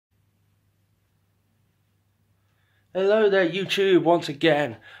Hello there YouTube once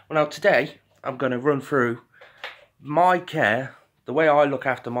again. Well now today I'm going to run through my care, the way I look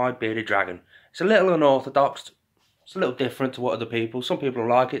after my bearded dragon. It's a little unorthodox, it's a little different to what other people. Some people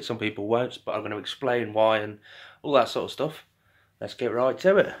like it, some people won't, but I'm going to explain why and all that sort of stuff. Let's get right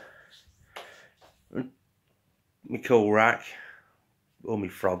to it. My cool rack, all my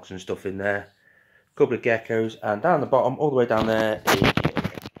frogs and stuff in there. A couple of geckos, and down the bottom, all the way down there is...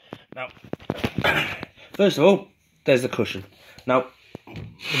 Now, first of all, there's the cushion. Now,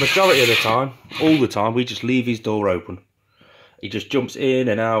 the majority of the time, all the time, we just leave his door open. He just jumps in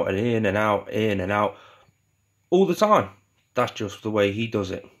and out and in and out, in and out, all the time. That's just the way he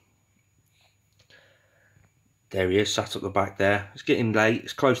does it. There he is, sat up the back there. It's getting late,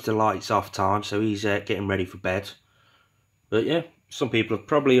 it's close to lights off time, so he's getting ready for bed. But yeah, some people have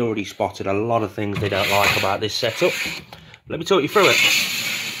probably already spotted a lot of things they don't like about this setup. Let me talk you through it.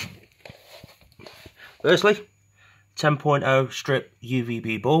 Firstly, 10.0 strip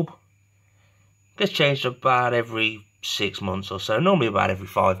UVB bulb. Gets changed about every 6 months or so. Normally about every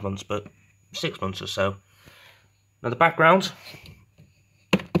 5 months, but 6 months or so. Now the background,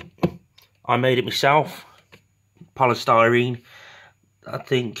 I made it myself. Polystyrene. I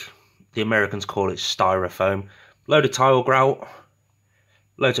think the Americans call it styrofoam. Load of tile grout.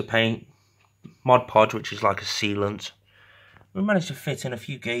 Loads of paint. Mod Podge, which is like a sealant. We managed to fit in a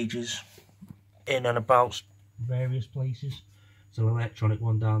few gauges in and about various places. There's an electronic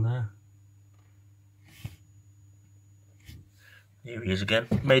one down there. Here he is again.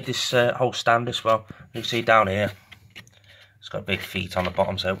 Made this whole stand as well. You can see down here, it's got big feet on the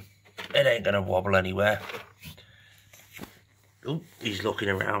bottom, so it ain't gonna wobble anywhere. Oh, he's looking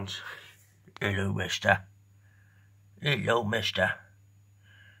around. Hello, mister. Hello, mister.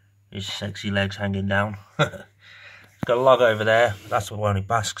 His sexy legs hanging down. It's got a log over there. That's what one he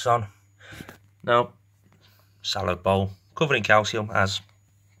basks on. Now, salad bowl, covered in calcium, as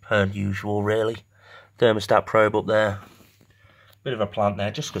per usual, really. Thermostat probe up there. Bit of a plant there,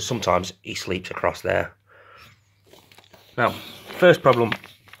 just because sometimes he sleeps across there. Now, first problem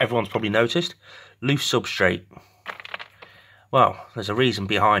everyone's probably noticed, loose substrate. Well, there's a reason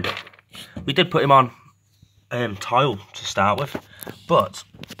behind it. We did put him on tile to start with, but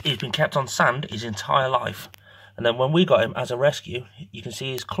he's been kept on sand his entire life. And then when we got him as a rescue, you can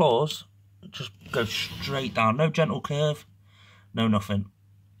see his claws just go straight down, no gentle curve, no nothing.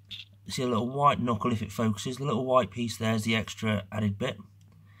 You see a little white knuckle if it focuses, the little white piece there is the extra added bit.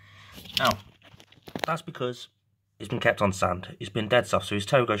 Now, that's because he's been kept on sand, he's been dead soft, so his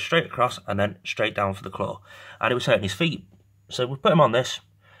toe goes straight across and then straight down for the claw, and it was hurting his feet. So we put him on this,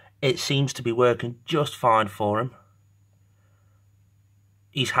 it seems to be working just fine for him.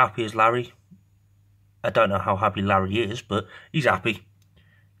 He's happy as Larry. I don't know how happy Larry is, but he's happy.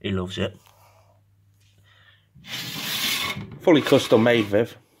 He loves it. Fully custom made,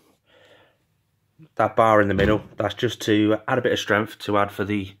 Viv. That bar in the middle, that's just to add a bit of strength to add for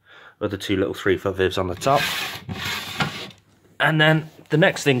the other two little 3-foot Vivs on the top. And then the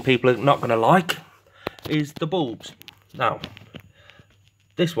next thing people are not going to like is the bulbs. Now,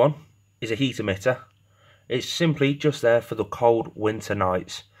 this one is a heat emitter. It's simply just there for the cold winter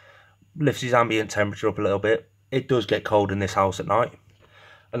nights. Lifts his ambient temperature up a little bit. It does get cold in this house at night.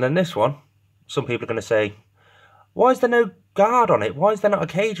 And then this one, some people are going to say, why is there no guard on it? Why is there not a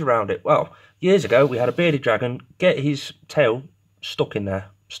cage around it? Well, years ago we had a bearded dragon get his tail stuck in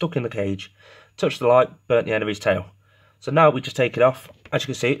there, stuck in the cage, touched the light, burnt the end of his tail. So now we just take it off. As you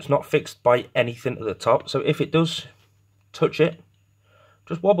can see, it's not fixed by anything at the top, so if it does touch it,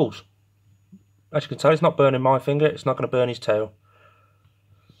 just wobbles. As you can tell, it's not burning my finger, it's not going to burn his tail.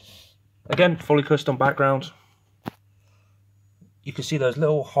 Again, fully custom background. You can see those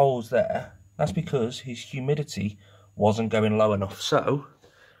little holes there. That's because his humidity wasn't going low enough, so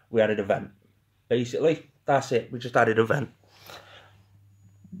we added a vent. Basically, that's it, we just added a vent.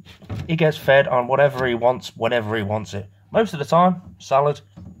 He gets fed on whatever he wants, whenever he wants it. Most of the time, salad.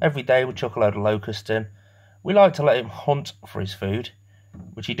 Every day we chuck a load of locusts in. We like to let him hunt for his food,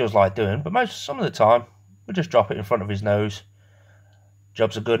 which he does like doing, but some of the time, we just drop it in front of his nose.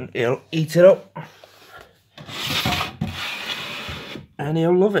 Jobs are good and he'll eat it up. And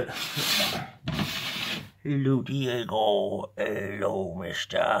he'll love it. Hello, Diego. Hello,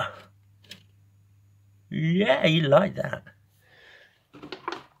 mister. Yeah, you like that.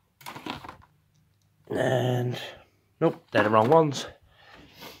 And, nope, they're the wrong ones.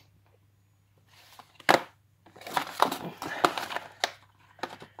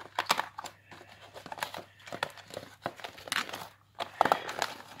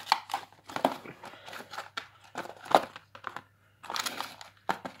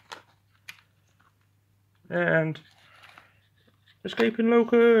 And Escaping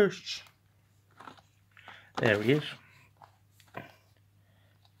locusts. There he is.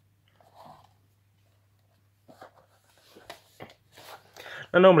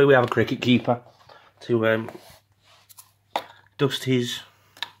 And normally we have a cricket keeper to dust his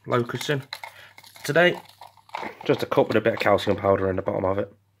locusts in. Today, just a cup with a bit of calcium powder in the bottom of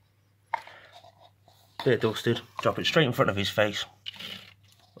it. Bit dusted. Drop it straight in front of his face.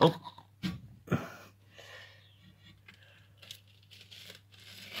 Oh.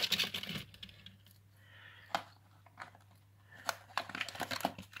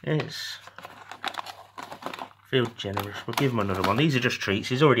 It's feel generous. We'll give him another one. These are just treats.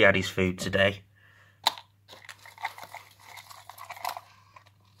 He's already had his food today.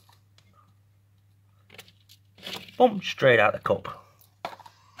 Boom, straight out the cup.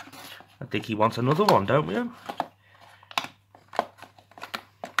 I think he wants another one, don't we?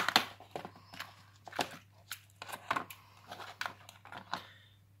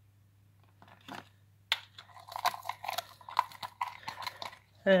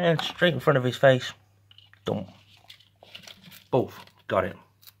 And straight in front of his face. Dump. Both. Got it.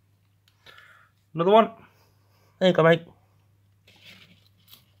 Another one. There you go, mate.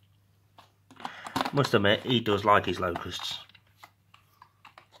 Must admit, he does like his locusts.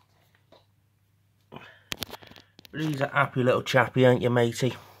 But he's a happy little chappy, ain't you,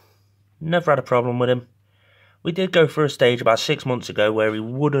 matey? Never had a problem with him. We did go for a stage about 6 months ago where he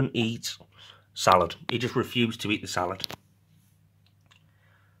wouldn't eat salad. He just refused to eat the salad.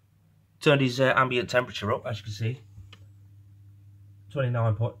 Turned his ambient temperature up, as you can see.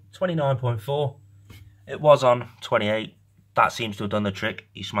 29.4. It was on 28. That seems to have done the trick.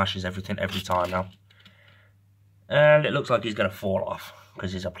 He smashes everything every time now. And it looks like he's going to fall off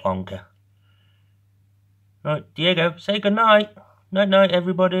because he's a plonker. Right, Diego, say goodnight. Night-night,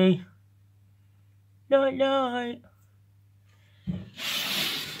 everybody. Night-night.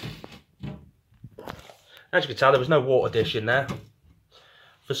 As you can tell, there was no water dish in there.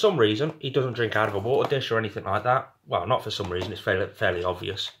 For some reason, he doesn't drink out of a water dish or anything like that. Well, not for some reason, it's fairly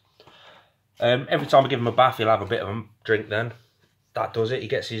obvious. Every time I give him a bath, he'll have a bit of a drink then. That does it. He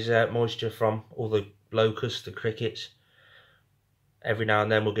gets his moisture from all the locusts, the crickets. Every now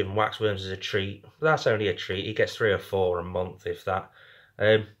and then we'll give him waxworms as a treat. But that's only a treat. He gets 3 or 4 a month, if that.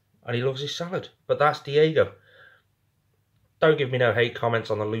 And he loves his salad. But that's Diego. Don't give me no hate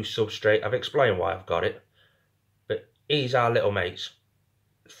comments on the loose substrate. I've explained why I've got it. But he's our little mates.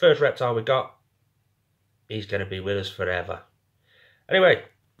 First reptile we got, he's going to be with us forever. Anyway,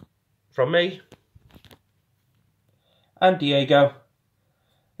 from me and Diego,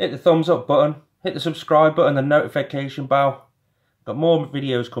 hit the thumbs up button, hit the subscribe button, the notification bell. Got more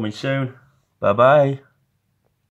videos coming soon. Bye bye.